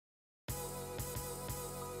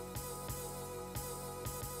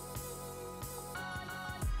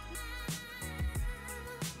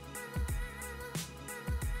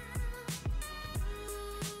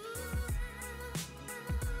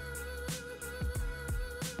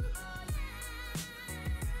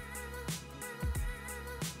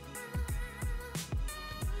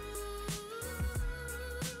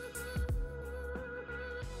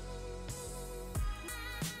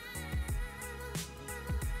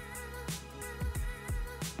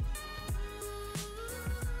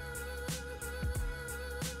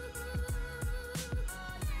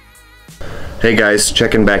Hey guys,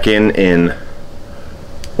 checking back well,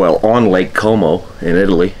 on Lake Como in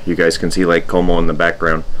Italy. You guys can see Lake Como in the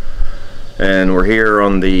background. And we're here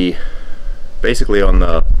on basically on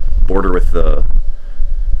the border with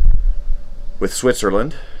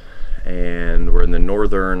Switzerland. And we're in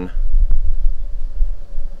the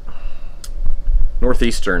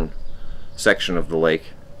northeastern section of the lake.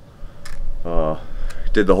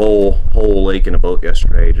 Did the whole lake in a boat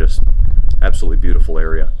yesterday. Just absolutely beautiful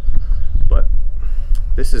area. But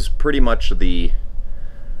this is pretty much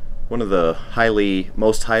one of the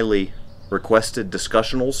most highly requested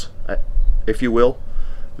discussionals, if you will,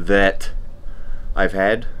 that I've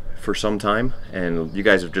had for some time, and you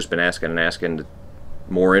guys have just been asking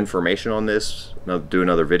more information on this. I'll do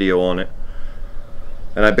another video on it,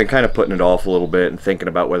 and I've been kind of putting it off a little bit and thinking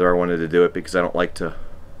about whether I wanted to do it, because I don't like to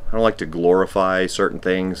glorify certain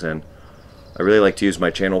things, and I really like to use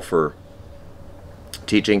my channel for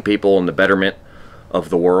teaching people, and the betterment of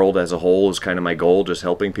the world as a whole is kind of my goal, just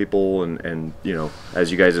helping people. And you know, as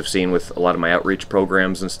you guys have seen with a lot of my outreach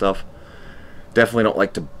programs and stuff, definitely don't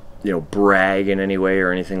like to, you know, brag in any way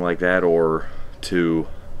or anything like that, I don't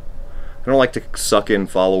like to suck in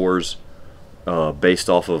followers based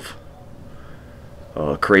off of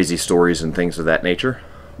crazy stories and things of that nature.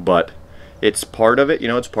 But it's part of it, you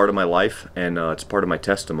know, it's part of my life, and it's part of my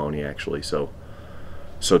testimony, actually. So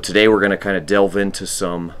today we're going to kind of delve into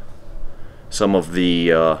some of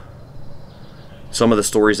the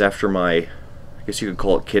stories after my, I guess you could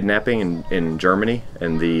call it, kidnapping in Germany,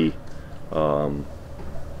 and the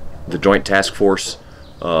joint task force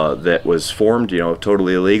that was formed, you know,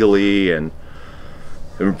 totally illegally, and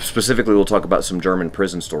specifically we'll talk about some German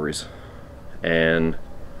prison stories. And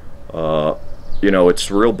you know,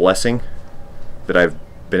 it's a real blessing that I've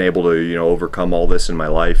been able to, you know, overcome all this in my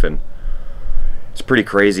life. And it's pretty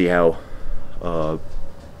crazy how,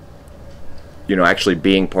 you know, actually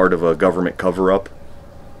being part of a government cover-up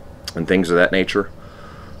and things of that nature,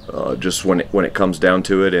 just when it comes down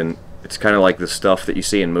to it, and it's kind of like the stuff that you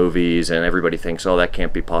see in movies, and everybody thinks, oh, that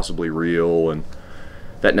can't be possibly real, and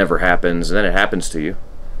that never happens, and then it happens to you,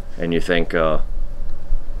 and you think, wow,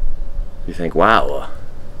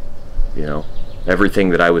 you know, everything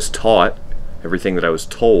that I was taught, everything that I was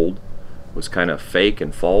told was kind of fake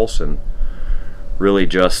and false, and really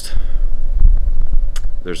just,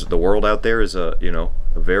 the world out there is a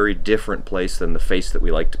very different place than the face that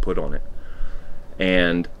we like to put on it.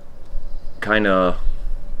 And kind of,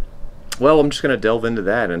 well, I'm just going to delve into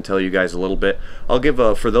that and tell you guys a little bit. I'll give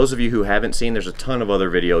for those of you who haven't seen, there's a ton of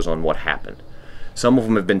other videos on what happened. Some of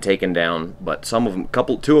them have been taken down, but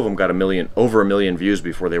two of them got over a million views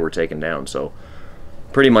before they were taken down. So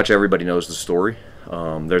pretty much everybody knows the story.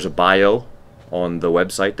 There's a bio on the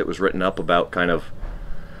website that was written up about, kind of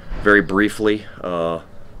very briefly,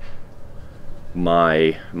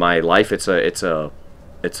 my life. It's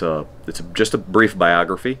just a brief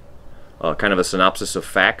biography, kind of a synopsis of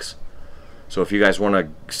facts. So if you guys want to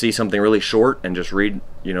see something really short and just read,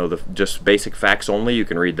 you know, just basic facts only, you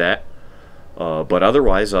can read that. But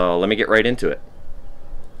otherwise, let me get right into it.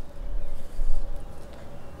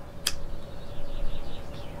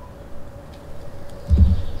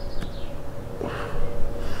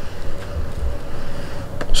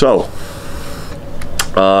 So,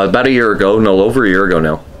 about a year ago, no, over a year ago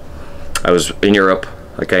now, I was in Europe,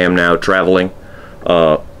 like I am now, traveling,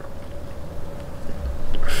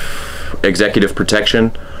 executive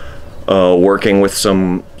protection, working with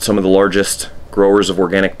some of the largest growers of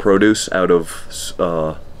organic produce out of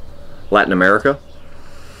Latin America.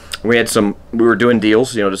 We were doing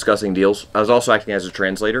deals, you know, discussing deals. I was also acting as a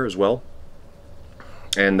translator as well.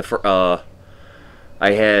 And I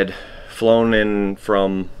had flown in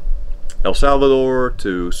from El Salvador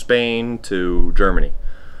to Spain to Germany,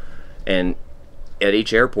 and at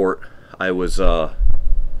each airport I was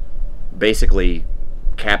basically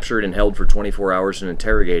captured and held for 24 hours and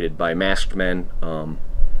interrogated by masked men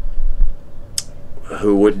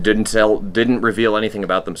who didn't reveal anything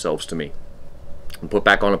about themselves to me, and put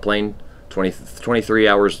back on a plane 23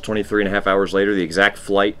 and a half hours later, the exact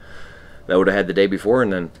flight that I would have had the day before.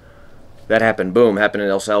 And then that happened, boom, happened in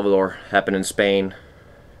El Salvador, happened in Spain.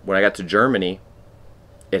 When I got to Germany,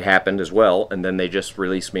 it happened as well, and then they just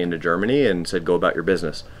released me into Germany and said, go about your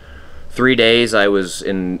business. 3 days I was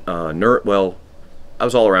in I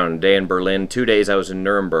was all around. A day in Berlin, 2 days I was in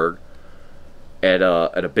Nuremberg at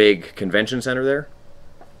a big convention center there,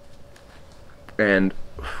 and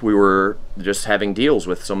we were just having deals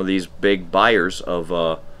with some of these big buyers of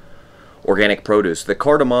organic produce. The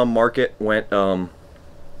cardamom market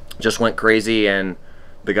just went crazy, and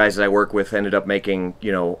the guys that I work with ended up making,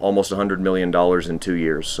 you know, almost $100 million in 2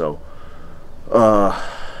 years. So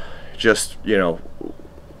Just, you know,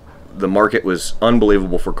 the market was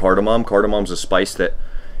unbelievable for cardamom. Cardamom's a spice that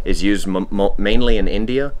is used mainly in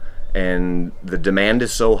India, and the demand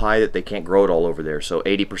is so high that they can't grow it all over there. So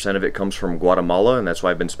 80% of it comes from Guatemala, and that's why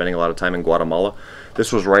I've been spending a lot of time in Guatemala.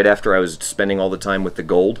 This was right after I was spending all the time with the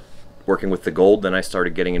gold, working with the gold. Then I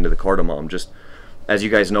started getting into the cardamom. Just as you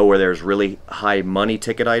guys know, where there's really high money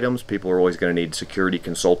ticket items, people are always going to need security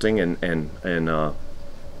consulting and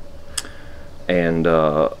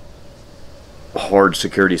hard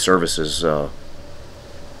security services,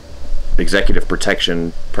 executive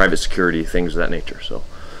protection, private security, things of that nature. So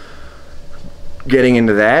getting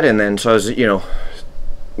into that, and then so I was, you know,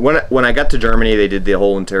 when I got to Germany, they did the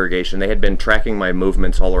whole interrogation. They had been tracking my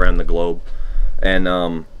movements all around the globe,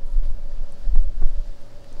 and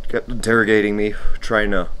kept interrogating me,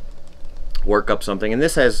 trying to work up something. And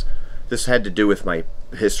this had to do with my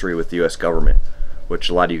history with the U.S. government, which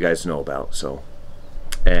a lot of you guys know about. So,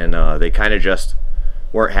 and they kind of just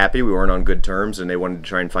weren't happy. We weren't on good terms, and they wanted to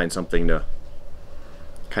try and find something to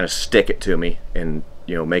kind of stick it to me and,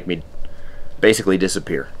 you know, make me basically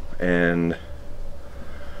disappear. And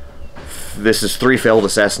this is 3 failed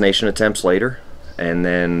assassination attempts later, and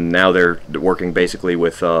then now they're working basically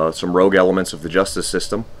with some rogue elements of the justice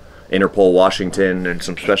system, Interpol Washington, and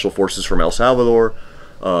some special forces from El Salvador,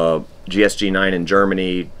 GSG-9 in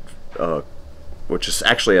Germany, which is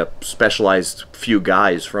actually a specialized few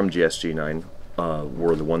guys from GSG-9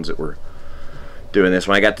 were the ones that were doing this.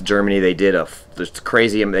 When I got to Germany, they did it's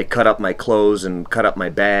crazy. I mean, they cut up my clothes and cut up my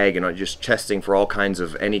bag, and just testing for all kinds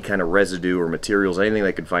of any kind of residue or materials, anything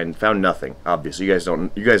they could find. Found nothing. Obviously, you guys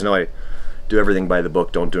know I do everything by the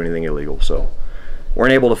book. Don't do anything illegal. So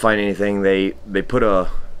weren't able to find anything. They put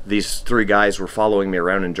these 3 guys were following me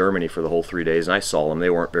around in Germany for the whole 3 days, and I saw them. They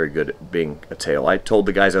weren't very good at being a tail. I told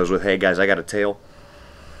the guys I was with, hey guys, I got a tail.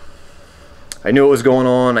 I knew what was going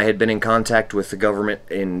on. I had been in contact with the government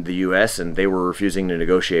in the U.S., and they were refusing to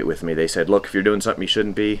negotiate with me. They said, look, if you're doing something you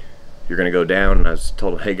shouldn't be, you're going to go down. And I was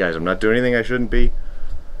told them, hey guys, I'm not doing anything I shouldn't be.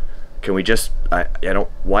 Can we just, I don't,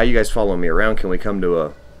 why are you guys following me around? Can we come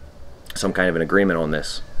to some kind of an agreement on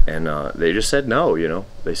this? And they just said no, you know.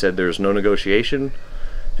 They said there's no negotiation.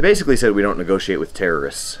 They basically said we don't negotiate with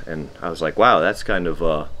terrorists. And I was like, wow, that's kind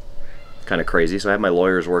of crazy. So I have my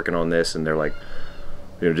lawyers working on this, and they're like,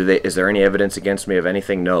 you know, is there any evidence against me of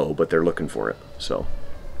anything? No, but they're looking for it. So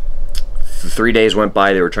 3 days went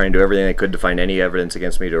by. They were trying to do everything they could to find any evidence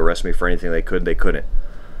against me, to arrest me for anything they could. They couldn't.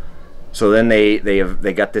 So then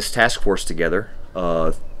they got this task force together.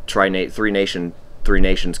 3 nations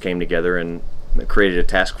came together and created a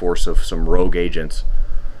task force of some rogue agents,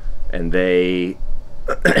 and they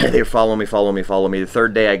follow me. The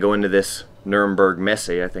 3rd day I go into this Nuremberg Messe,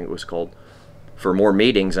 I think it was called, for more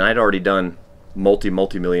meetings, and I'd already done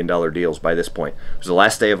multi-million-dollar deals by this point. It was the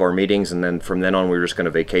last day of our meetings, and then from then on we were just going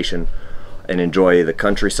to vacation and enjoy the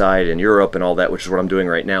countryside in Europe and all that, which is what I'm doing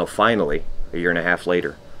right now, finally, a year and a half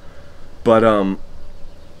later. But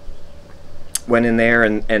went in there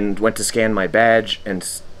and went to scan my badge,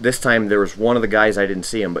 and this time there was one of the guys, I didn't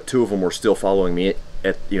see him, but 2 of them were still following me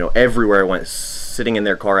at, you know, everywhere I went, sitting in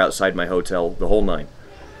their car outside my hotel, the whole 9.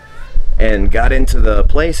 And got into the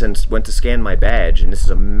place and went to scan my badge, and this is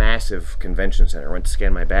a massive convention center. I went to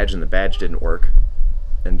scan my badge, and the badge didn't work.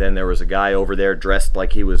 And then there was a guy over there dressed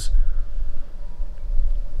like he was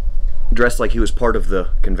part of the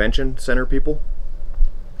convention center people.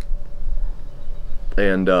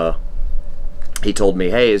 And he told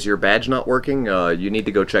me, hey, is your badge not working? You need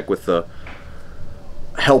to go check with the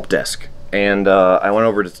help desk. And I went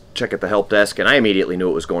over to check at the help desk, and I immediately knew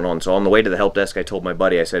what was going on. So on the way to the help desk, I told my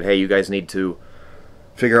buddy, I said, hey, you guys need to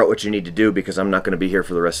figure out what you need to do, because I'm not going to be here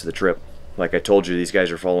for the rest of the trip. Like I told you, these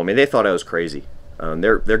guys are following me. They thought I was crazy.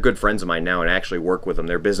 They're good friends of mine now, and I actually work with them.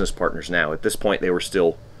 They're business partners now. At this point, they were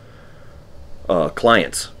still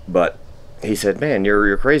clients. But he said, man,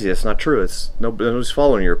 you're crazy. That's not true. Nobody's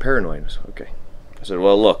following you. You're paranoid. I said, okay. I said,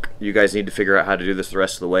 well, look, you guys need to figure out how to do this the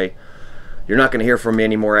rest of the way. You're not going to hear from me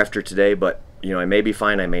anymore after today, but, you know, I may be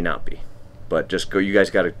fine, I may not be. But just go, you guys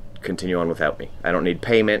got to continue on without me. I don't need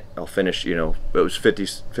payment. I'll finish, you know, it was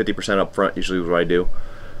 50% up front, usually is what I do.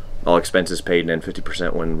 All expenses paid, and then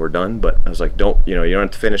 50% when we're done. But I was like, you don't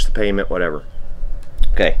have to finish the payment, whatever.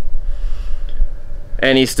 Okay.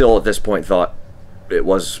 And he still, at this point, thought it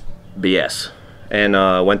was BS. And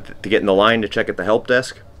went to get in the line to check at the help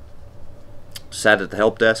desk. Sat at the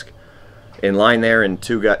help desk in line there, and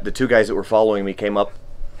the 2 guys that were following me came up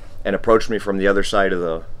and approached me from the other side of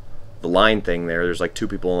the line thing there. There's like 2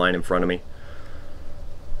 people in line in front of me.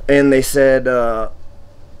 And they said,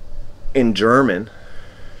 in German,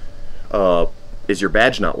 is your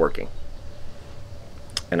badge not working?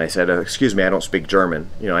 And I said, excuse me, I don't speak German.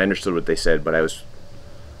 You know, I understood what they said, but I was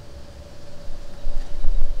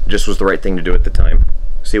just was the right thing to do at the time.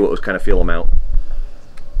 See what was kind of feel them out.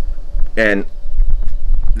 And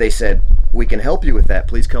they said, we can help you with that.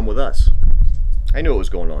 Please come with us. I knew what was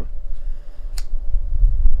going on.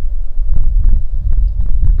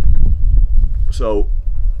 So,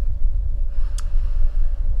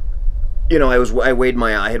 you know, I had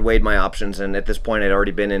weighed my options, and at this point I'd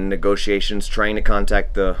already been in negotiations trying to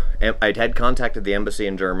contact I had contacted the embassy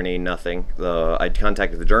in Germany, nothing. I'd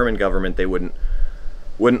contacted the German government, they wouldn't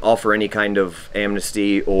offer any kind of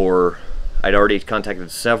amnesty, or I'd already contacted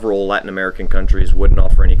several Latin American countries, wouldn't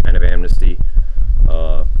offer any kind of amnesty.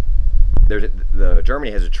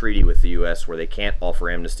 Germany has a treaty with the U.S. where they can't offer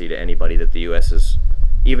amnesty to anybody that the U.S. is,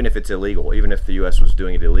 even if it's illegal, even if the U.S. was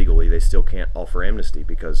doing it illegally, they still can't offer amnesty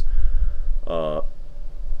because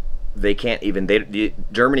they can't even.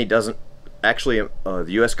 Germany doesn't actually. The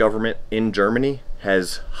U.S. government in Germany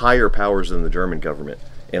has higher powers than the German government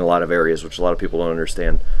in a lot of areas, which a lot of people don't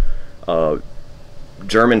understand.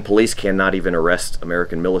 German police cannot even arrest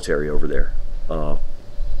American military over there.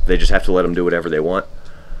 They just have to let them do whatever they want.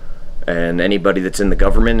 And anybody that's in the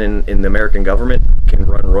government, in the American government, can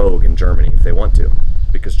run rogue in Germany if they want to,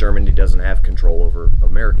 because Germany doesn't have control over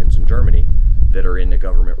Americans in Germany that are in a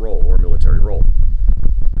government role or military role.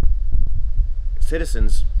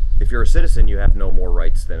 Citizens, if you're a citizen, you have no more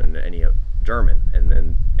rights than any German,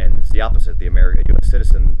 and it's the opposite. The U.S.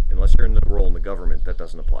 citizen, unless you're in the role in the government, that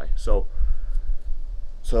doesn't apply. So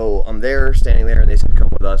I'm there, standing there, and they said, "Come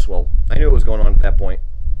with us." Well, I knew what was going on at that point.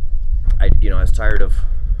 I was tired of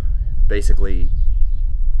basically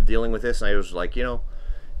dealing with this, and I was like,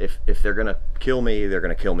 if they're gonna kill me, they're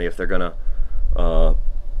gonna kill me. If they're gonna,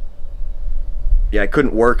 I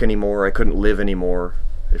couldn't work anymore. I couldn't live anymore.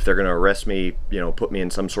 If they're gonna arrest me, put me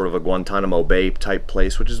in some sort of a Guantanamo Bay type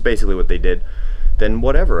place, which is basically what they did, then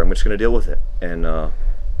whatever. I'm just gonna deal with it. And I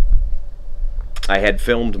had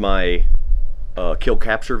filmed my kill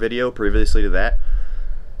capture video previously to that,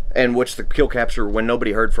 and which the kill capture, when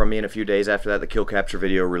nobody heard from me, in a few days after that, the kill capture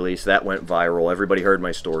video released. That went viral. Everybody heard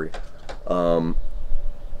my story.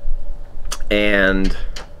 And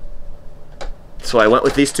so I went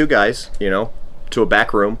with these two guys, to a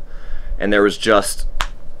back room, and there was just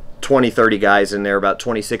 20-30 guys in there, about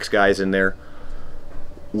 26 guys in there,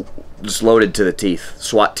 just loaded to the teeth.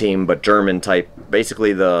 SWAT team, but German type.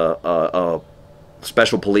 Basically the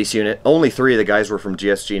special police unit. Only 3 of the guys were from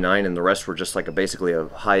GSG-9, and the rest were just like basically a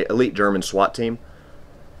high elite German SWAT team.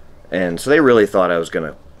 And so they really thought I was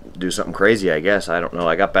gonna do something crazy, I guess. I don't know.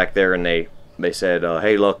 I got back there and they said,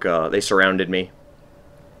 hey, look, they surrounded me.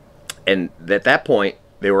 And at that point,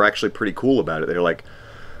 they were actually pretty cool about it. They were like,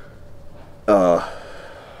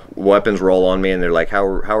 weapons were all on me, and they're like, how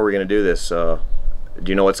are we gonna do this? Do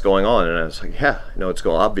you know what's going on? And I was like, yeah, I know what's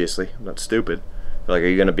going on. Obviously, I'm not stupid. They're like, are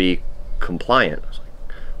you gonna be compliant? I was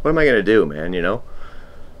like, what am I gonna do, man?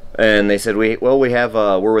 And they said, we're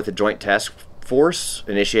with a joint task force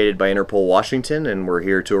initiated by Interpol Washington, and we're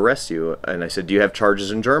here to arrest you. And I said, do you have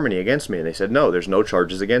charges in Germany against me? And they said, no, there's no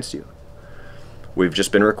charges against you. We've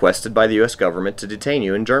just been requested by the U.S. government to detain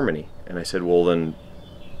you in Germany. And I said, well then,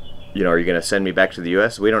 are you gonna send me back to the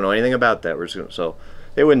U.S.? We don't know anything about that. So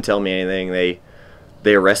they wouldn't tell me anything.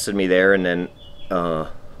 They arrested me there, and then the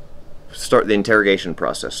interrogation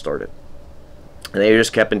process started. And they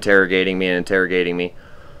just kept interrogating me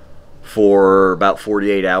for about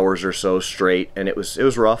 48 hours or so straight, and it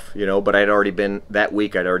was rough, but I'd already been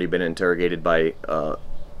interrogated by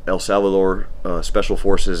El Salvador Special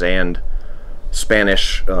Forces and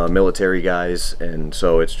Spanish military guys, and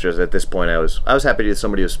so it's just at this point I was happy that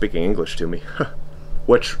somebody was speaking English to me.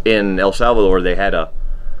 Which in El Salvador they had an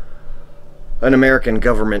American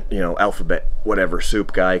government, alphabet, whatever,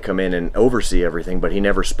 soup guy come in and oversee everything, but he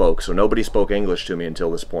never spoke, so nobody spoke English to me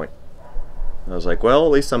until this point. I was like, well,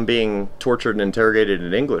 at least I'm being tortured and interrogated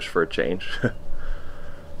in English for a change.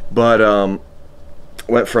 But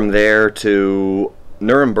went from there to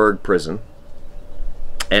Nuremberg prison,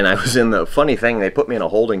 and I was in the funny thing, they put me in a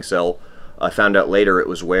holding cell. I found out later it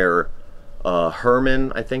was where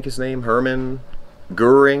Hermann, I think his name, Hermann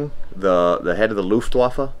Göring, the head of the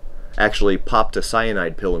Luftwaffe, actually popped a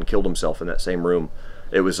cyanide pill and killed himself in that same room.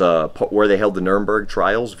 It was where they held the Nuremberg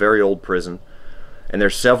trials, very old prison. And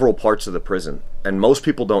there's several parts of the prison, and most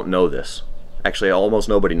people don't know this. Actually, almost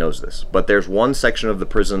nobody knows this. But there's one section of the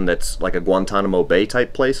prison that's like a Guantanamo Bay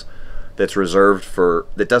type place that's reserved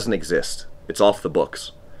that doesn't exist. It's off the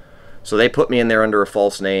books. So they put me in there under a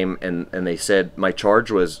false name, and they said my charge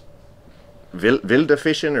was wilde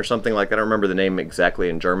fischen or something like that. I don't remember the name exactly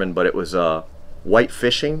in German, but it was white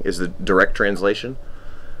fishing is the direct translation.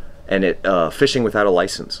 and it fishing without a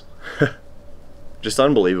license. Just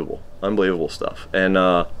unbelievable, unbelievable stuff. And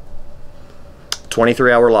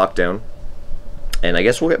 23-hour lockdown. And I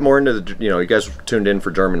guess we'll get more into the, you guys tuned in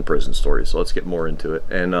for German prison stories, so let's get more into it.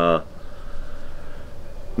 And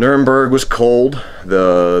Nuremberg was cold.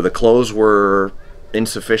 The clothes were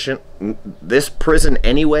insufficient. This prison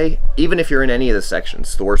anyway, even if you're in any of the sections,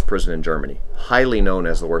 it's the worst prison in Germany. Highly known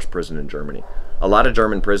as the worst prison in Germany. A lot of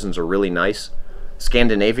German prisons are really nice.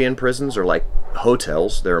 Scandinavian prisons are like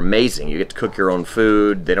hotels. They're amazing. You get to cook your own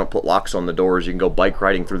food. They don't put locks on the doors. You can go bike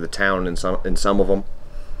riding through the town in some of them.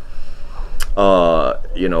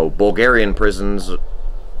 Bulgarian prisons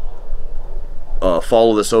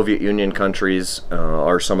follow the Soviet Union countries,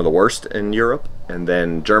 are some of the worst in Europe, and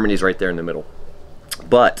then Germany's right there in the middle.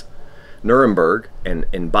 But Nuremberg and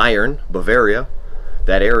Bayern, Bavaria,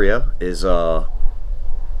 that area is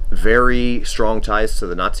very strong ties to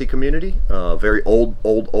the Nazi community, very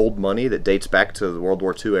old money that dates back to the World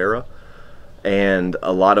War II era, and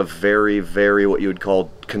a lot of very, very what you would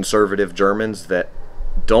call conservative Germans that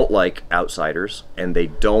don't like outsiders, and they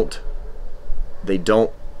don't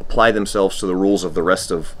apply themselves to the rules of the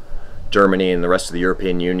rest of Germany and the rest of the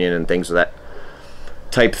European Union and things of that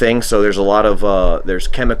type thing. So there's a lot of there's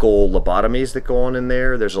chemical lobotomies that go on in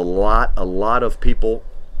there. There's a lot of people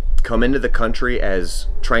come into the country as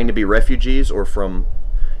trying to be refugees, or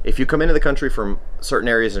if you come into the country from certain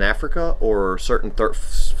areas in Africa or certain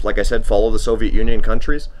like I said, follow the Soviet Union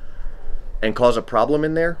countries and cause a problem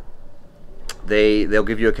in there, they'll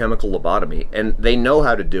give you a chemical lobotomy, and they know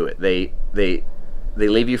how to do it. They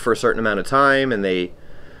leave you for a certain amount of time, and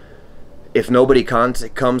if nobody comes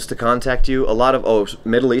to contact you, a lot of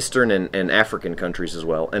Middle Eastern and African countries as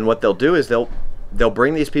well. And what they'll do is they'll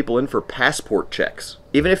bring these people in for passport checks,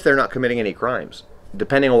 even if they're not committing any crimes,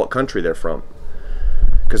 depending on what country they're from.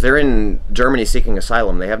 Because they're in Germany seeking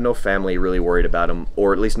asylum. They have no family really worried about them,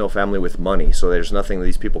 or at least no family with money, so there's nothing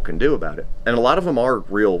these people can do about it. And a lot of them are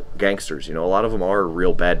real gangsters, a lot of them are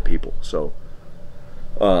real bad people. So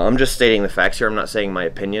I'm just stating the facts here. I'm not saying my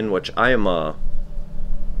opinion, which I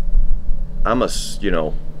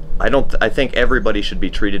think everybody should be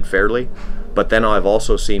treated fairly, but then I've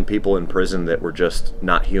also seen people in prison that were just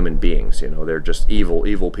not human beings. They're just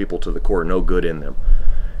evil people to the core, no good in them.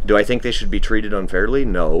 Do I think they should be treated unfairly?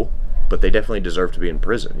 No, but they definitely deserve to be in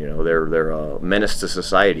prison. They're a menace to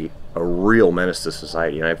society, a real menace to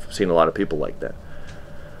society, and I've seen a lot of people like that.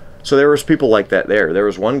 So there was people like that there. There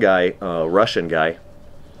was one guy, a Russian guy,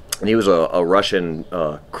 and he was a Russian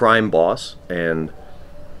crime boss, and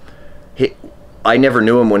I never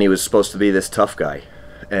knew him when he was supposed to be this tough guy.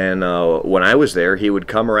 And when I was there, he would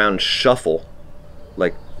come around shuffle,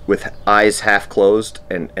 like with eyes half closed,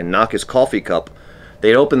 and knock his coffee cup.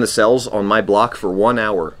 They'd open the cells on my block for 1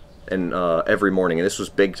 hour and every morning. And this was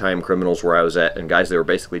big-time criminals where I was at, and guys they were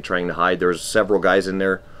basically trying to hide. There was several guys in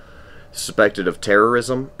there suspected of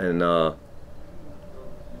terrorism, and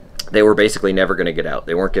they were basically never going to get out.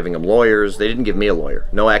 They weren't giving them lawyers. They didn't give me a lawyer.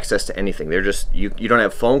 No access to anything. They're just, you don't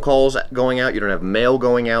have phone calls going out. You don't have mail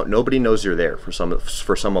going out. Nobody knows you're there for some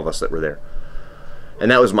of us that were there. And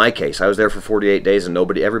that was my case. I was there for 48 days, and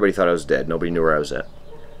everybody thought I was dead. Nobody knew where I was at.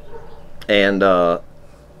 And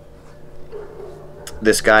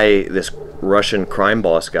this guy, this Russian crime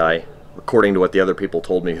boss guy, according to what the other people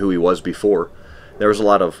told me who he was before, there was a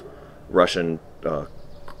lot of Russian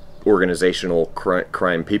organizational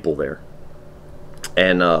crime people there.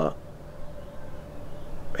 And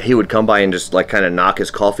he would come by and just like kind of knock his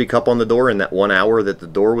coffee cup on the door in that 1 hour that the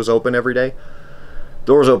door was open every day.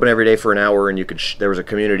 Door was open every day for an hour, and you could there was a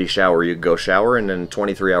community shower. You could go shower, and then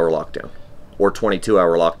 23-hour lockdown. Or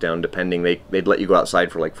 22-hour lockdown, depending. They'd let you go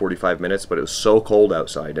outside for like 45 minutes, but it was so cold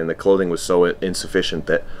outside, and the clothing was so insufficient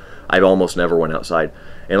that I almost never went outside,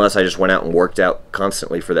 unless I just went out and worked out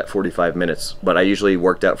constantly for that 45 minutes. But I usually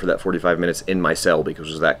worked out for that 45 minutes in my cell because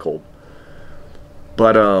it was that cold.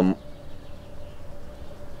 But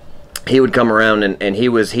he would come around, and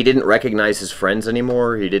he didn't recognize his friends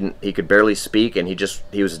anymore. He could barely speak, and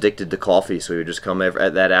he was addicted to coffee, so he would just come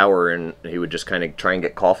at that hour, and he would just kind of try and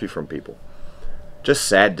get coffee from people. Just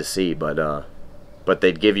sad to see, but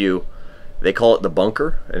they'd give you, they call it the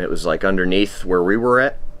bunker, and it was like underneath where we were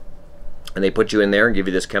at, and they put you in there and give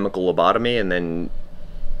you this chemical lobotomy. And then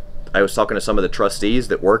I was talking to some of the trustees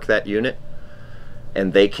that work that unit,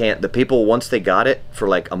 and the people, once they got it for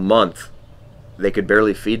like a month, they could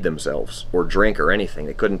barely feed themselves or drink or anything.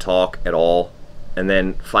 They couldn't talk at all. And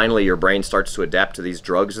then finally your brain starts to adapt to these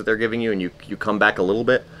drugs that they're giving you, and you come back a little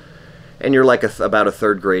bit. And you're like about a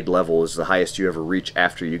third grade level is the highest you ever reach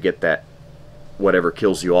after you get that whatever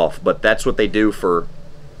kills you off. But that's what they do for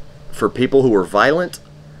people who are violent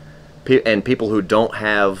and people who don't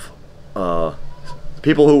have,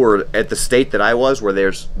 people who were at the state that I was, where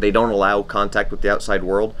they don't allow contact with the outside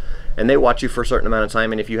world, and they watch you for a certain amount of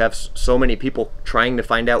time, and if you have so many people trying to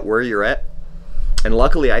find out where you're at, and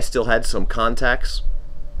luckily I still had some contacts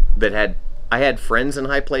that I had friends in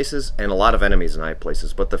high places and a lot of enemies in high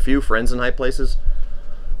places, but the few friends in high places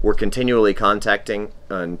were continually contacting,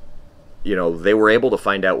 and you know, they were able to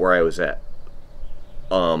find out where I was at.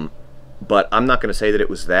 But I'm not going to say that it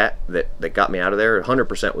was that got me out of there.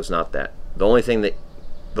 100% was not that. The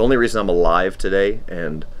only reason I'm alive today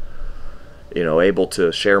and, you know, able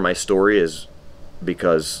to share my story is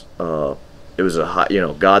because it was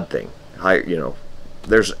a God thing. You know,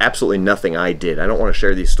 there's absolutely nothing I did. I don't want to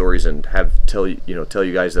share these stories and tell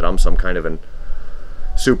you guys that I'm some kind of an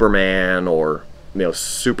Superman or, you know,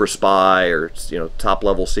 super spy or, you know, top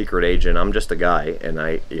level secret agent. I'm just a guy, and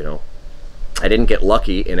I didn't get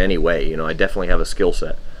lucky in any way. You know, I definitely have a skill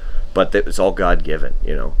set, but it's all God given.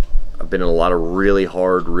 You know, I've been in a lot of really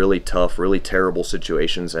hard, really tough, really terrible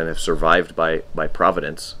situations, and have survived by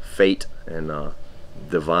providence, fate, and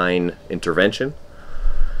divine intervention,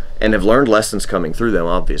 and have learned lessons coming through them,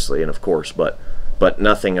 obviously, and of course, but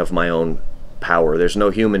nothing of my own power. There's no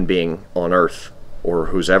human being on earth, or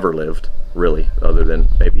who's ever lived, really, other than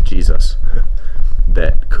maybe Jesus,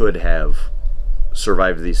 that could have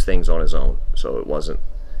survived these things on his own. So it wasn't,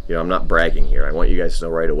 you know, I'm not bragging here. I want you guys to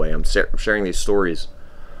know right away. I'm sharing these stories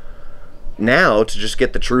now to just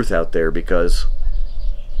get the truth out there, because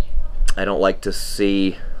I don't like to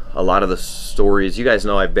see a lot of the stories. You guys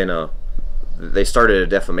know they started a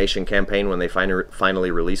defamation campaign when they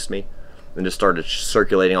finally released me, and just started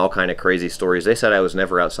circulating all kind of crazy stories. They said I was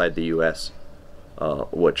never outside the U.S.,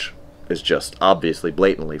 which is just obviously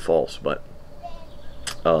blatantly false, but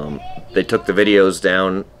they took the videos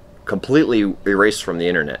down, completely erased from the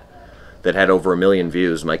internet, that had over 1 million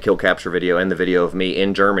views, my kill capture video and the video of me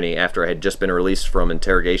in Germany after I had just been released from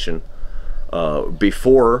interrogation,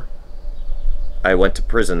 before I went to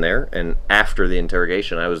prison there, and after the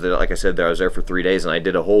interrogation. I was there, like I said, I was there for 3 days, and I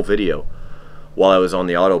did a whole video while I was on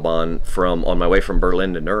the Autobahn on my way from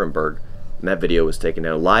Berlin to Nuremberg. And that video was taken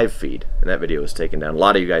down, live feed, and that video was taken down. A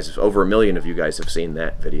lot of you guys, over 1 million of you guys have seen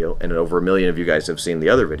that video, and over 1 million of you guys have seen the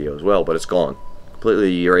other video as well, but it's gone.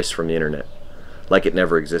 Completely erased from the internet, like it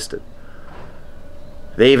never existed.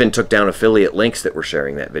 They even took down affiliate links that were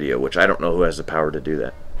sharing that video, which I don't know who has the power to do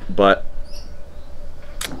that. But,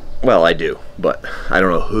 well, I do, but I don't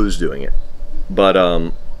know who's doing it. But,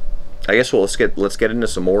 I guess let's get into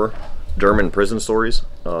some more German prison stories.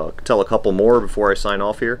 Tell a couple more before I sign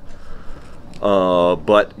off here.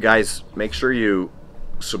 But guys, make sure you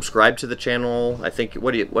subscribe to the channel. I think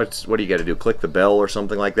what do you got to do? Click the bell or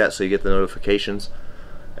something like that so you get the notifications,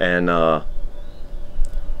 and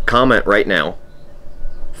comment right now.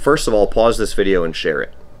 First of all, pause this video and share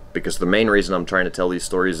it, because the main reason I'm trying to tell these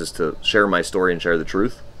stories is to share my story and share the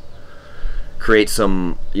truth. Create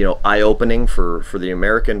some, you know, eye-opening for the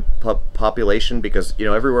American population, because, you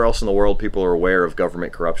know, everywhere else in the world people are aware of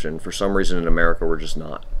government corruption. For some reason in America we're just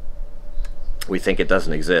not. We think it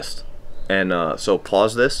doesn't exist. And so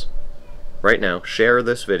pause this right now, share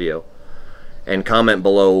this video, and comment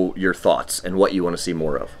below your thoughts and what you want to see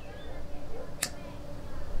more of.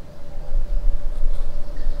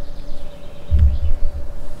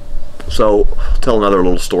 So, I'll tell another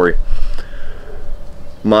little story.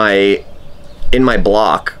 In my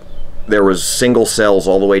block, there was single cells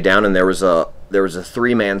all the way down, and there was a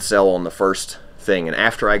 3-man cell on the first thing. And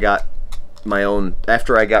after I got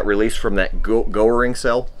released from that Goering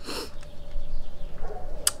cell,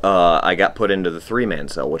 I got put into the 3-man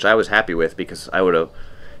cell, which I was happy with, because I would have,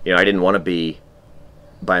 you know, I didn't want to be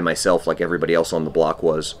by myself like everybody else on the block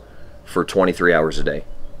was for 23 hours a day.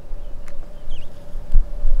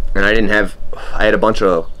 And I had a bunch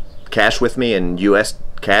of cash with me, in US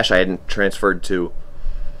cash. I hadn't transferred to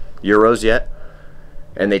euros yet,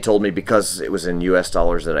 and they told me because it was in US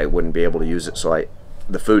dollars that I wouldn't be able to use it. So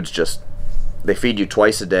the food's just, they feed you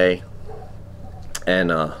twice a day,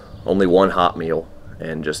 and only one hot meal,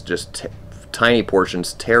 and just tiny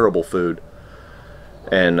portions, terrible food.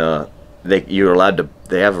 And you're allowed to,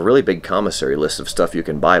 they have a really big commissary list of stuff you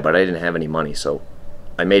can buy, but I didn't have any money, so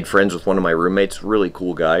I made friends with one of my roommates, really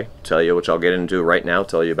cool guy, which I'll get into right now,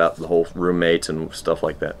 tell you about the whole roommates and stuff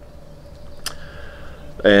like that.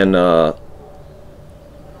 And I'll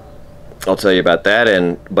tell you about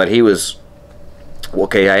that. But he was,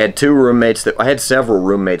 okay, I had several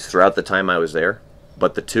roommates throughout the time I was there,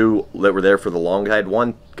 but the two that were there for the longest, I had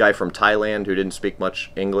one guy from Thailand who didn't speak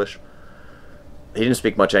much English. He didn't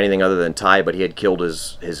speak much anything other than Thai, but he had killed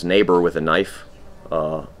his neighbor with a knife,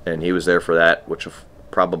 and he was there for that, which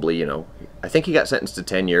probably, you know, I think he got sentenced to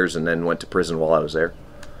 10 years and then went to prison while I was there.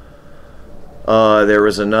 There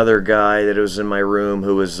was another guy that was in my room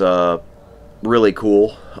who was really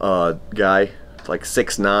cool guy, like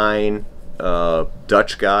 6'9",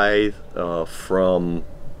 Dutch guy from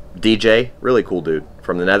DJ, really cool dude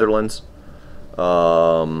from the Netherlands.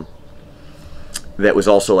 That was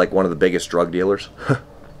also like one of the biggest drug dealers.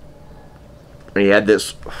 And he had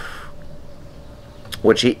this,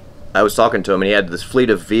 I was talking to him, and he had this fleet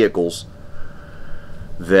of vehicles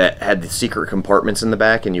that had the secret compartments in the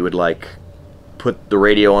back, and you would like put the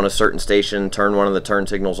radio on a certain station, turn one of the turn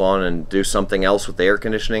signals on, and do something else with the air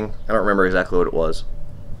conditioning. I don't remember exactly what it was,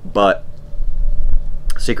 but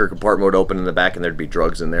secret compartment would open in the back and there'd be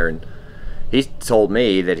drugs in there. And he told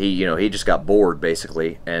me that he just got bored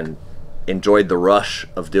basically and enjoyed the rush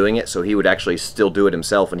of doing it, so he would actually still do it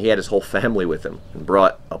himself, and he had his whole family with him and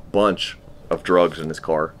brought a bunch of drugs in his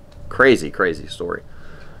car. Crazy story.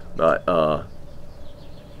 But I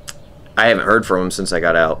haven't heard from him since I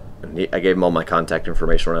got out, and I gave him all my contact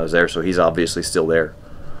information when I was there, so he's obviously still there.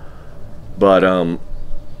 But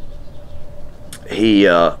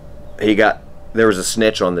there was a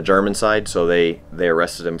snitch on the German side, so they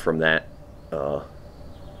arrested him from that.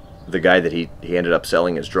 The guy that he ended up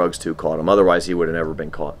selling his drugs to caught him. Otherwise, he would have never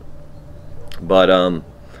been caught. But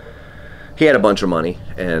he had a bunch of money,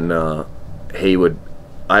 and he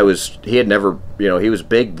had never, he was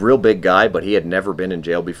big, real big guy, but he had never been in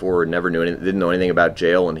jail before, or never didn't know anything about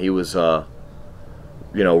jail, and he was,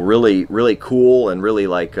 really cool and really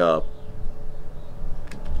like, he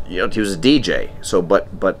was a DJ. So,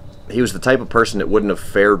 but he was the type of person that wouldn't have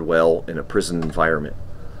fared well in a prison environment.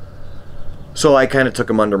 So I kind of took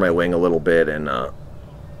him under my wing a little bit, and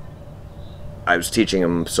I was teaching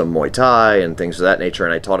him some Muay Thai and things of that nature,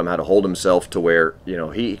 and I taught him how to hold himself to where,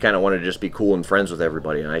 he kind of wanted to just be cool and friends with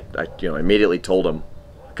everybody. And I immediately told him,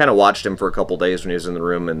 kind of watched him for a couple days when he was in the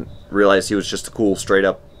room and realized he was just a cool, straight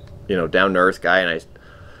up, down-to-earth guy. And I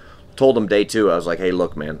told him day 2, I was like, hey,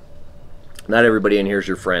 look, man, not everybody in here is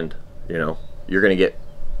your friend. You're going to get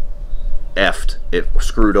effed,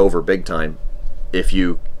 screwed over big time if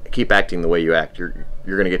you keep acting the way you act. You're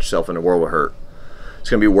going to get yourself in a world of hurt. It's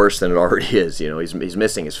going to be worse than it already is. He's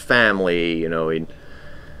missing his family.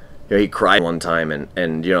 He cried one time,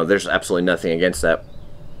 and there's absolutely nothing against that.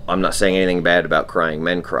 I'm not saying anything bad about crying.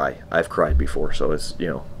 Men cry. I've cried before, so it's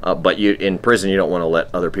but in prison you don't want to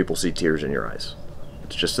let other people see tears in your eyes.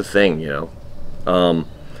 It's just a thing, But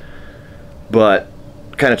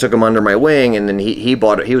kind of took him under my wing, and then he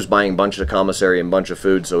was buying a bunch of commissary and a bunch of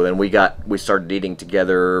food. So then we started eating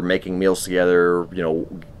together, making meals together,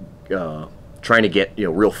 trying to get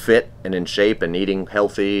real fit and in shape and eating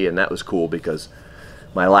healthy. And that was cool because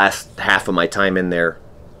my last half of my time in there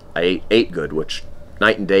I ate good, which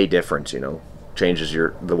night and day difference, changes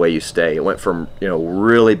the way you stay. It went from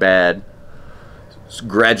really bad,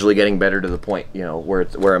 gradually getting better to the point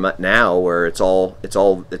where I'm at now, where it's all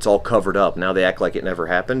covered up. Now they act like it never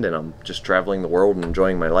happened, and I'm just traveling the world and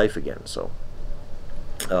enjoying my life again. So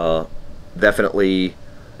definitely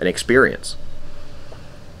an experience.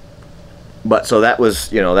 But so that was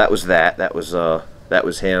that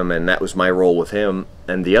was him, and that was my role with him.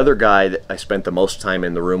 And the other guy that I spent the most time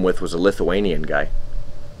in the room with was a Lithuanian guy,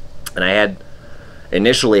 and I had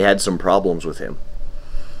initially had some problems with him,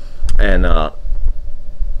 and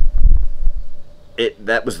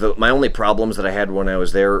my only problems that I had when I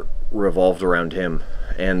was there revolved around him,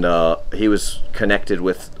 and he was connected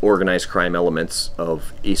with organized crime elements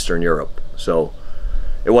of Eastern Europe. So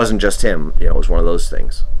it wasn't just him, it was one of those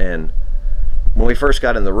things. And when we first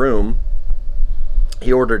got in the room,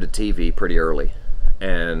 he ordered a TV pretty early,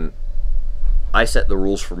 and I set the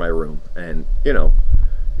rules for my room. And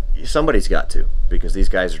somebody's got to, because these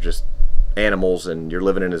guys are just animals, and you're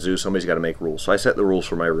living in a zoo. Somebody's got to make rules. So I set the rules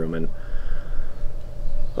for my room, and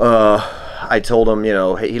I told him,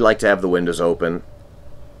 he liked to have the windows open.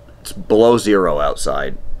 It's below 0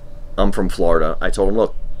 outside. I'm from Florida. I told him,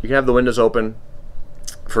 look, you can have the windows open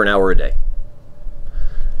for an hour a day.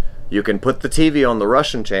 You can put the TV on the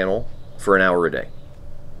Russian channel for an hour a day.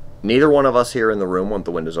 Neither one of us here in the room want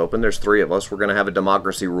the windows open. There's 3 of us. We're going to have a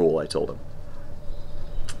democracy rule, I told him.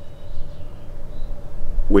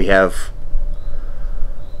 We have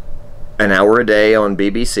an hour a day on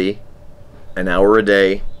BBC, an hour a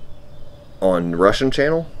day on Russian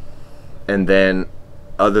channel, and then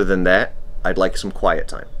other than that, I'd like some quiet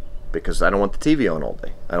time, because I don't want the TV on all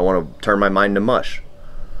day. I don't want to turn my mind to mush.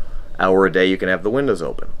 Hour a day you can have the windows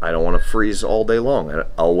open. I don't want to freeze all day long.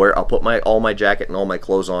 I'll put all my jacket and all my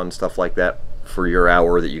clothes on, stuff like that, for your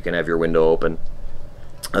hour that you can have your window open.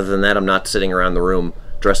 Other than that, I'm not sitting around the room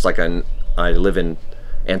dressed like I live in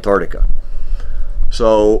Antarctica.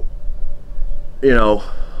 So, you know,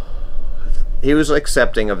 he was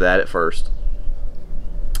accepting of that at first,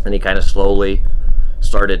 and he kind of slowly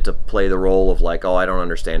started to play the role of like, oh, I don't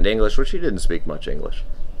understand English, which he didn't speak much English,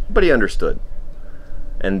 but he understood.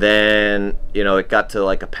 And then, you know, it got to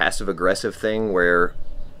like a passive-aggressive thing where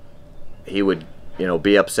he would, you know,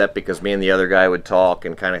 be upset because me and the other guy would talk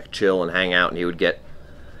and kind of chill and hang out, and he would get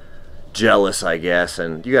jealous, I guess.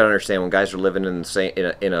 And you gotta understand, when guys are living in the same,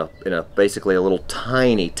 in a basically a little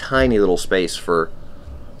tiny little space for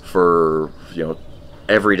you know,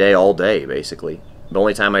 every day, all day, basically. The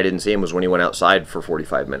only time I didn't see him was when he went outside for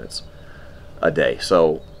 45 minutes a day.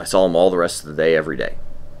 So I saw him all the rest of the day, every day.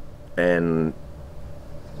 And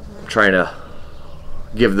trying to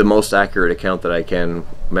give the most accurate account that I can.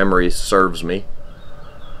 Memory serves me.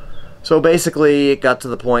 So basically, it got to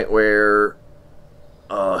the point where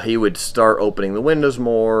he would start opening the windows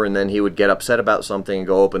more, and then he would get upset about something and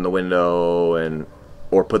go open the window, and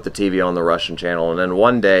or put the TV on the Russian channel. And then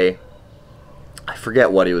one day, I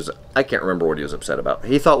forget what he was, I can't remember what he was upset about.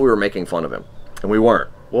 He thought we were making fun of him, and we weren't.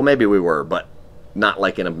 Well, maybe we were, but not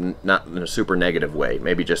like not in a super negative way.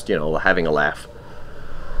 Maybe just, you know, having a laugh.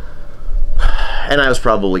 And I was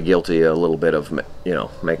probably guilty a little bit of, you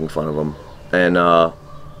know, making fun of him. And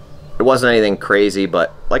it wasn't anything crazy,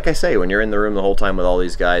 but like I say, when you're in the room the whole time with all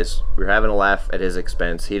these guys, we were having a laugh at his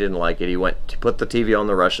expense. He didn't like it. He went to put the TV on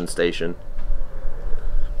the Russian station,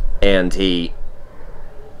 and he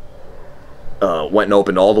went and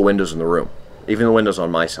opened all the windows in the room, even the windows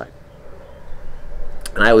on my side.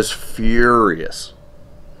 And I was furious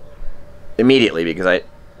immediately because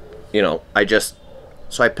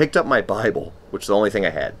so I picked up my Bible, which is the only thing I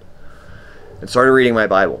had, and started reading my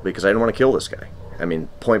Bible because I didn't want to kill this guy. I mean,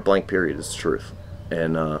 point blank period is the truth.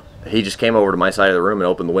 And he just came over to my side of the room and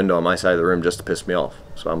opened the window on my side of the room just to piss me off.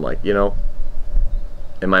 So I'm like, you know,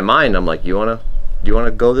 in my mind, I'm like, do you want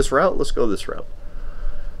to go this route? Let's go this route.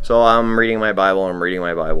 So I'm reading my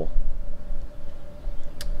Bible,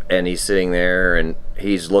 and he's sitting there, and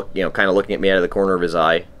he's kind of looking at me out of the corner of his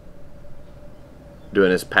eye, doing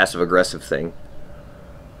this passive-aggressive thing.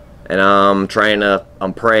 And I'm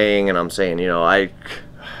praying, and I'm saying, you know,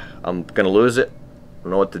 I'm gonna lose it. I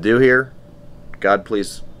don't know what to do here. God,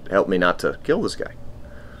 please help me not to kill this guy.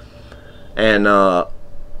 And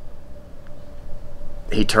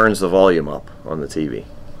he turns the volume up on the TV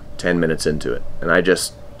 10 minutes into it, and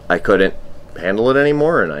I couldn't handle it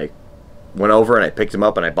anymore, and I went over and I picked him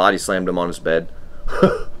up and I body slammed him on his bed.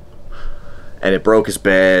 And it broke his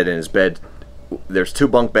bed, and his bed, there's 2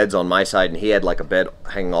 bunk beds on my side, and he had like a bed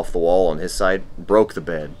hanging off the wall on his side. Broke the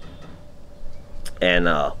bed. And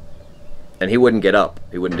he wouldn't get up.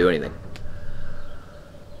 He wouldn't do anything.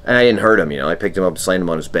 And I didn't hurt him, you know. I picked him up and slammed him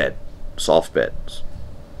on his bed. Soft beds.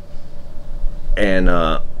 And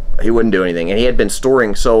he wouldn't do anything. And he had been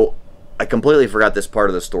storing, so I completely forgot this part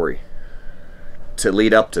of the story to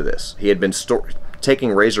lead up to this. He had been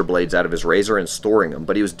taking razor blades out of his razor and storing them,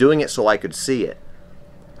 but he was doing it so I could see it.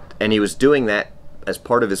 And he was doing that as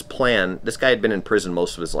part of his plan. This guy had been in prison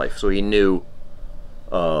most of his life, so he knew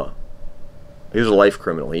he was a life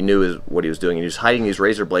criminal. He knew what he was doing. He was hiding these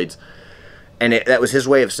razor blades, and that was his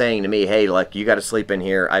way of saying to me, hey, like, you got to sleep in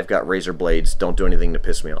here. I've got razor blades. Don't do anything to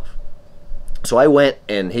piss me off. So I went,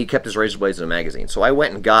 and he kept his razor blades in a magazine. So I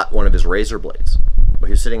went and got one of his razor blades.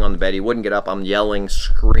 He was sitting on the bed. He wouldn't get up. I'm yelling,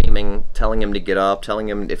 screaming, telling him to get up, telling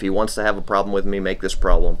him if he wants to have a problem with me, make this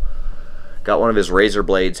problem. Got one of his razor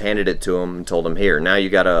blades, handed it to him, and told him, here, now you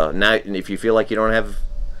gotta, now if you feel like you don't have,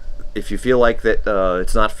 if you feel like that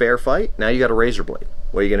it's not fair fight, now you got a razor blade.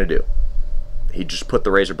 What are you gonna do? He just put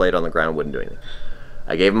the razor blade on the ground and wouldn't do anything.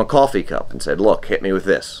 I gave him a coffee cup and said, look, hit me with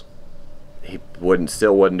this. He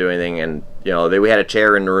still wouldn't do anything. And you know, we had a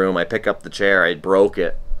chair in the room. I pick up the chair, I broke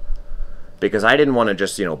it because I didn't want to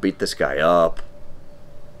just, you know, beat this guy up.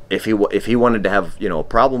 If he wanted to have, you know, a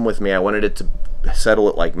problem with me, I wanted it to settle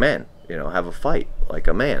it like men, you know, have a fight like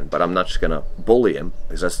a man. But I'm not just gonna bully him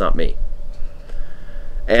because that's not me.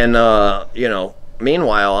 And you know,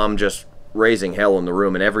 meanwhile, I'm just raising hell in the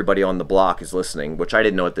room, and everybody on the block is listening, which I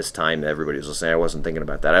didn't know at this time that everybody was listening. I wasn't thinking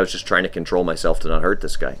about that. I was just trying to control myself to not hurt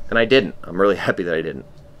this guy, and I didn't. I'm really happy that I didn't.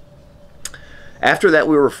 After that,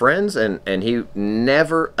 we were friends, and he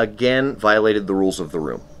never again violated the rules of the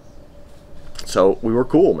room. So we were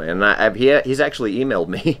cool, man. He's actually emailed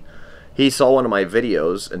me. He saw one of my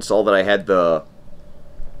videos and saw that I had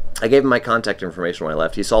I gave him my contact information when I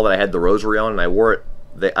left. He saw that I had the rosary on, and I wore it.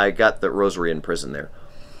 I got the rosary in prison there.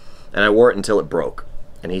 And I wore it until it broke.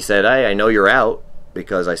 And he said, hey, I know you're out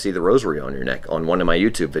because I see the rosary on your neck on one of my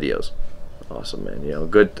YouTube videos. Awesome, man. You know,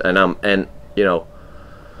 good. And you know,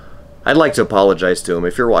 I'd like to apologize to him.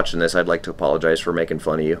 If you're watching this, I'd like to apologize for making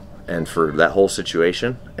fun of you and for that whole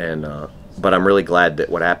situation. And but I'm really glad that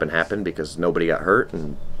what happened because nobody got hurt,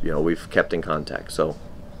 and you know, we've kept in contact. So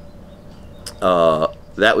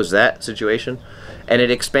that was that situation, and it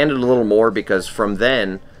expanded a little more because from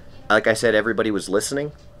then, like I said, everybody was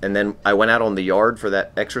listening. And then I went out on the yard for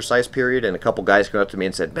that exercise period, and a couple guys came up to me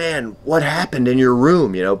and said, "Man, what happened in your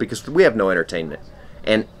room?" You know, because we have no entertainment.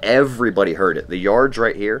 And everybody heard it. The yard's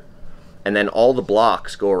right here, and then all the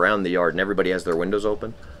blocks go around the yard, and everybody has their windows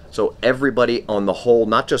open. So everybody on the whole,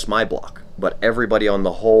 not just my block, but everybody on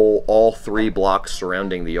the whole, all 3 blocks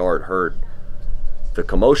surrounding the yard heard the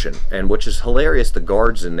commotion. And which is hilarious, the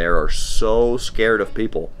guards in there are so scared of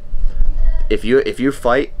people. If you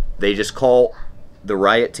fight, they just call the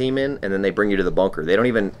riot team in, and then they bring you to the bunker. They don't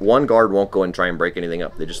even, one guard won't go and try and break anything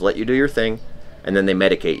up. They just let you do your thing, and then they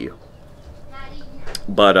medicate you.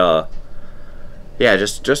 But yeah,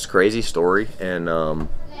 just crazy story. And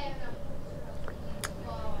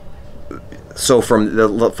so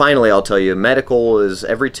from finally, I'll tell you, medical is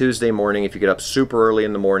every Tuesday morning. If you get up super early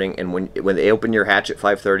in the morning, and when they open your hatch at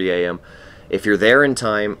 5:30 a.m. If you're there in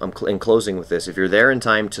time, I'm in closing with this, if you're there in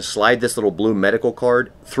time to slide this little blue medical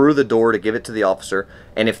card through the door to give it to the officer,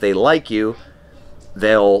 and if they like you,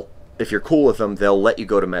 if you're cool with them, they'll let you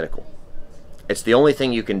go to medical. It's the only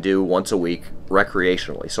thing you can do once a week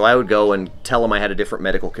recreationally. So I would go and tell them I had a different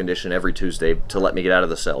medical condition every Tuesday to let me get out of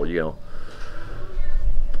the cell, you know.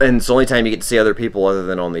 And it's the only time you get to see other people other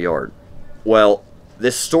than on the yard. Well,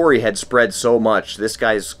 this story had spread so much, this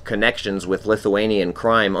guy's connections with Lithuanian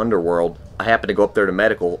crime underworld, I happened to go up there to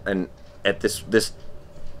medical, and at this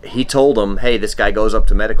he told them, hey, this guy goes up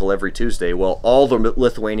to medical every Tuesday. Well, all the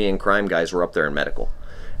Lithuanian crime guys were up there in medical,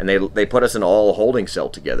 and they put us in all a holding cell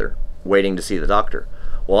together waiting to see the doctor.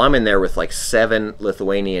 Well, I'm in there with like 7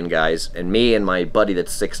 Lithuanian guys and me and my buddy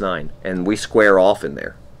that's 6'9", and we square off in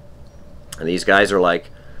there. And these guys are like,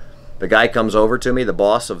 the guy comes over to me, the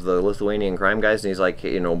boss of the Lithuanian crime guys, and he's like,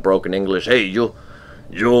 you know, broken English, hey, you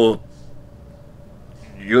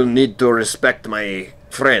need to respect my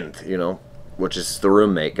friend, you know, which is the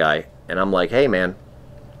roommate guy. And I'm like, hey, man,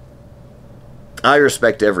 I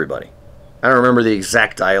respect everybody. I don't remember the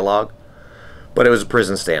exact dialogue, but it was a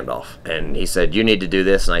prison standoff. And he said, you need to do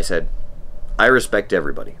this. And I said, I respect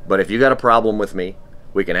everybody. But if you got a problem with me,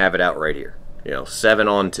 we can have it out right here. You know,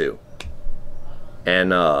 7-on-2. And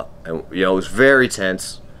you know, it was very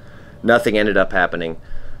tense. Nothing ended up happening.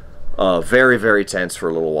 Very, very tense for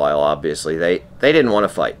a little while, obviously. They didn't want to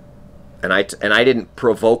fight. And I didn't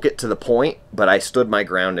provoke it to the point, but I stood my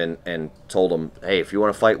ground and told them, hey, if you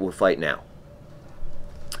want to fight, we'll fight now.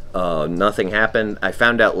 Nothing happened. I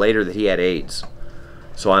found out later that he had AIDS.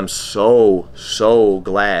 So I'm so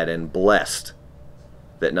glad and blessed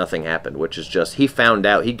that nothing happened, which is just, he found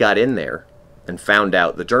out, he got in there and found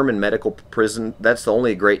out. The German medical prison, that's the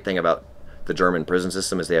only great thing about the German prison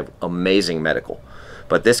system, is they have amazing medical.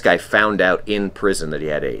 But this guy found out in prison that he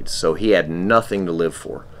had AIDS, so he had nothing to live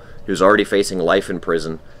for. He was already facing life in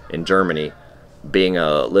prison in Germany, being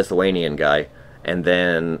a Lithuanian guy, and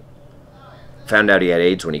then found out he had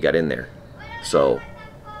AIDS when he got in there. So,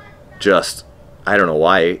 just, I don't know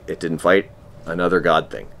why it didn't fight. Another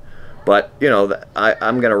God thing. But, you know,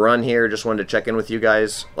 I'm going to run here. Just wanted to check in with you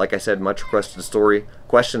guys. Like I said, much requested story.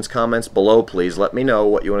 Questions, comments below, please. Let me know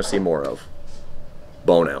what you want to see more of.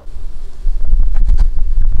 Bone out.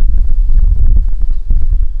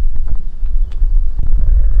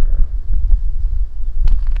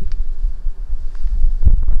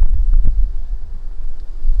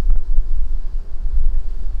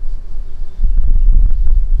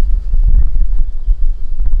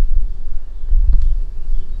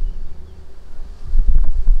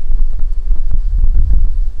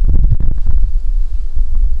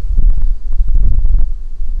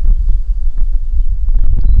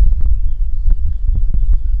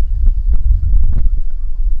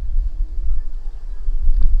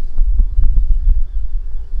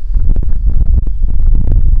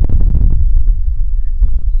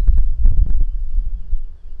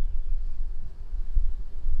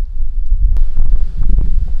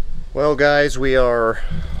 Well, guys, we are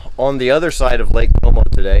on the other side of Lake Como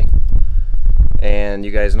today, and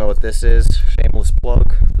you guys know what this is. Shameless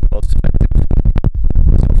plug, the most effective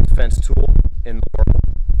self-defense tool in the world.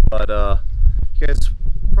 But you guys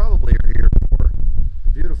probably are here for a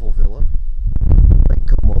beautiful villa, Lake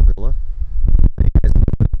Como Villa. You guys know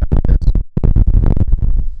what it is.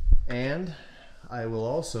 And I will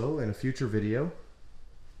also, in a future video,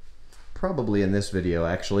 probably in this video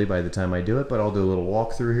actually by the time I do it, but I'll do a little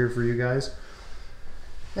walkthrough here for you guys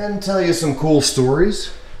and tell you some cool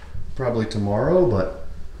stories, probably tomorrow, but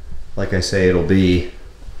like I say, it'll be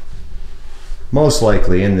most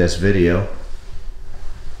likely in this video.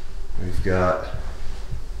 We've got a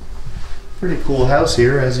pretty cool house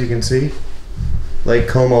here, as you can see. Lake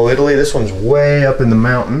Como, Italy. This one's way up in the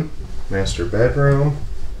mountain. Master bedroom.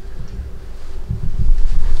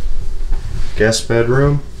 Guest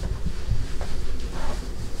bedroom.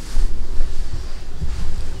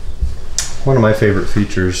 One of my favorite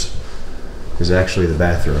features is actually the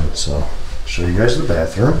bathroom, so I'll show you guys the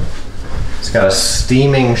bathroom. It's got a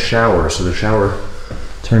steaming shower, so the shower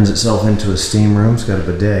turns itself into a steam room. It's got a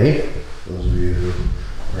bidet, for those of you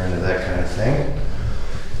who are into that kind of thing.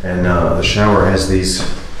 And the shower has these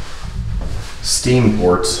steam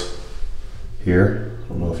ports here. I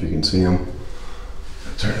don't know if you can see them.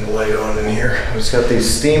 I'll turn the light on in here. It's got these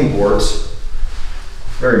steam ports.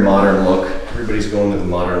 Very modern look. Everybody's going to the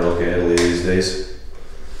modern look in Italy these days.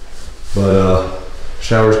 But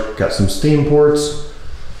shower's got some steam ports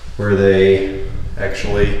where they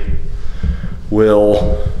actually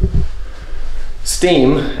will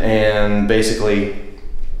steam and basically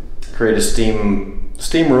create a steam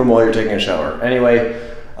room while you're taking a shower. Anyway,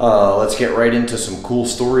 let's get right into some cool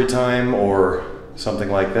story time or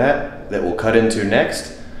something like that we'll cut into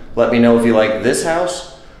next. Let me know if you like this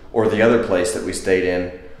house or the other place that we stayed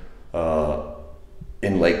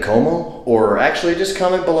in Lake Como, or actually just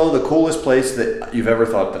comment below the coolest place that you've ever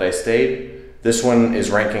thought that I stayed. This one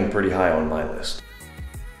is ranking pretty high on my list.